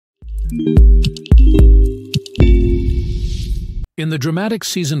In the dramatic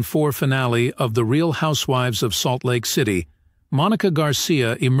Season 4 finale of The Real Housewives of Salt Lake City, Monica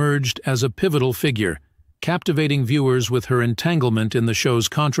Garcia emerged as a pivotal figure, captivating viewers with her entanglement in the show's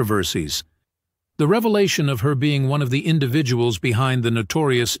controversies. The revelation of her being one of the individuals behind the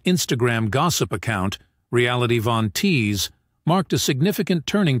notorious Instagram gossip account, Reality Von Tease, marked a significant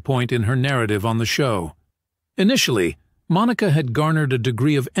turning point in her narrative on the show. Initially, Monica had garnered a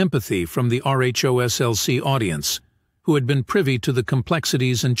degree of empathy from the RHOSLC audience, who had been privy to the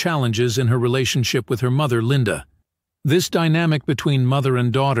complexities and challenges in her relationship with her mother, Linda. This dynamic between mother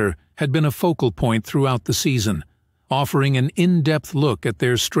and daughter had been a focal point throughout the season, offering an in-depth look at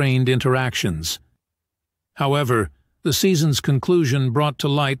their strained interactions. However, the season's conclusion brought to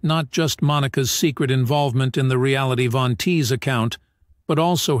light not just Monica's secret involvement in the Reality Von Tease account, but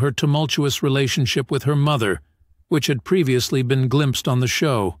also her tumultuous relationship with her mother, which had previously been glimpsed on the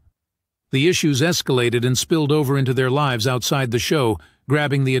show. The issues escalated and spilled over into their lives outside the show,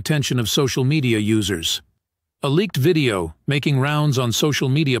 grabbing the attention of social media users. A leaked video, making rounds on social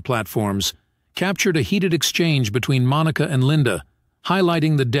media platforms, captured a heated exchange between Monica and Linda,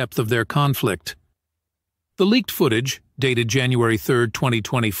 highlighting the depth of their conflict. The leaked footage, dated January 3,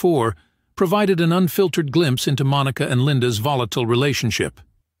 2024, provided an unfiltered glimpse into Monica and Linda's volatile relationship.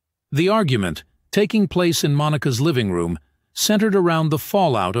 The argument, taking place in Monica's living room, centered around the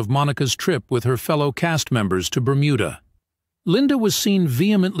fallout of Monica's trip with her fellow cast members to Bermuda. Linda was seen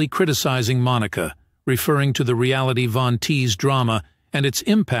vehemently criticizing Monica, referring to the Reality Von Tease drama and its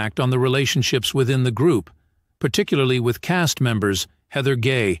impact on the relationships within the group, particularly with cast members Heather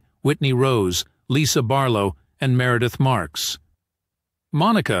Gay, Whitney Rose, Lisa Barlow, and Meredith Marks.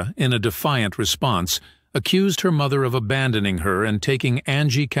 Monica, in a defiant response, accused her mother of abandoning her and taking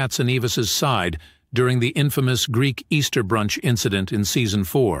Angie Katsanevas' side during the infamous Greek Easter brunch incident in Season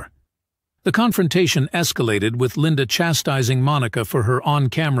 4. The confrontation escalated with Linda chastising Monica for her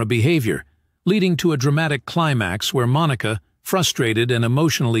on-camera behavior, leading to a dramatic climax where Monica, frustrated and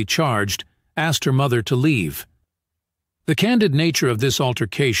emotionally charged, asked her mother to leave. The candid nature of this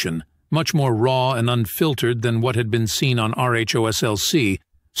altercation, much more raw and unfiltered than what had been seen on RHOSLC,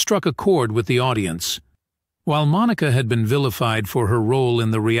 struck a chord with the audience. While Monica had been vilified for her role in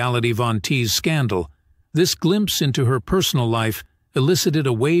the Reality Von Tease scandal, this glimpse into her personal life elicited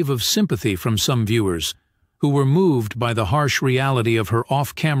a wave of sympathy from some viewers, who were moved by the harsh reality of her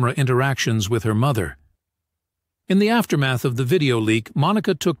off-camera interactions with her mother. In the aftermath of the video leak,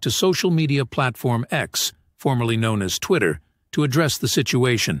 Monica took to social media platform X, formerly known as Twitter, to address the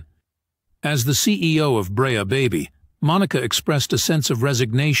situation. As the CEO of Brea Baby, Monica expressed a sense of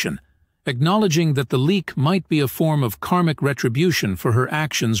resignation, acknowledging that the leak might be a form of karmic retribution for her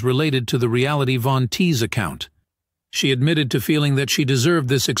actions related to the Reality Von Tease account. She admitted to feeling that she deserved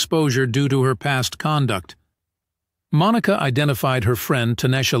this exposure due to her past conduct. Monica identified her friend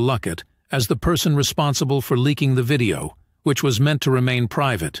Tanesha Luckett as the person responsible for leaking the video, which was meant to remain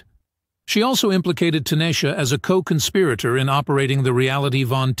private. She also implicated Tanesha as a co-conspirator in operating the Reality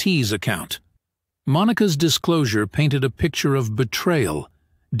Von Tease account. Monica's disclosure painted a picture of betrayal,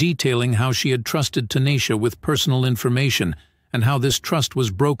 detailing how she had trusted Tanesha with personal information and how this trust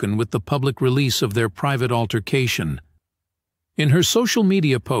was broken with the public release of their private altercation. In her social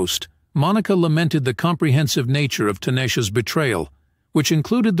media post, Monica lamented the comprehensive nature of Tanesha's betrayal, which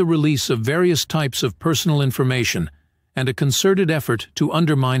included the release of various types of personal information and a concerted effort to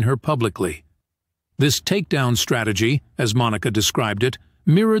undermine her publicly. This takedown strategy, as Monica described it,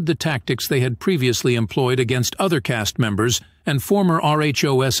 mirrored the tactics they had previously employed against other cast members and former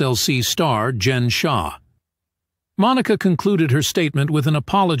RHOSLC star Jen Shah. Monica concluded her statement with an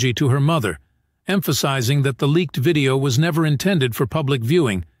apology to her mother, emphasizing that the leaked video was never intended for public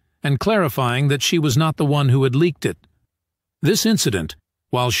viewing and clarifying that she was not the one who had leaked it. This incident,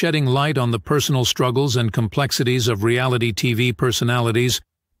 while shedding light on the personal struggles and complexities of reality TV personalities,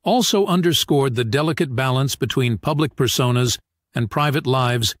 also underscored the delicate balance between public personas and private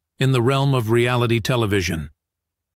lives in the realm of reality television.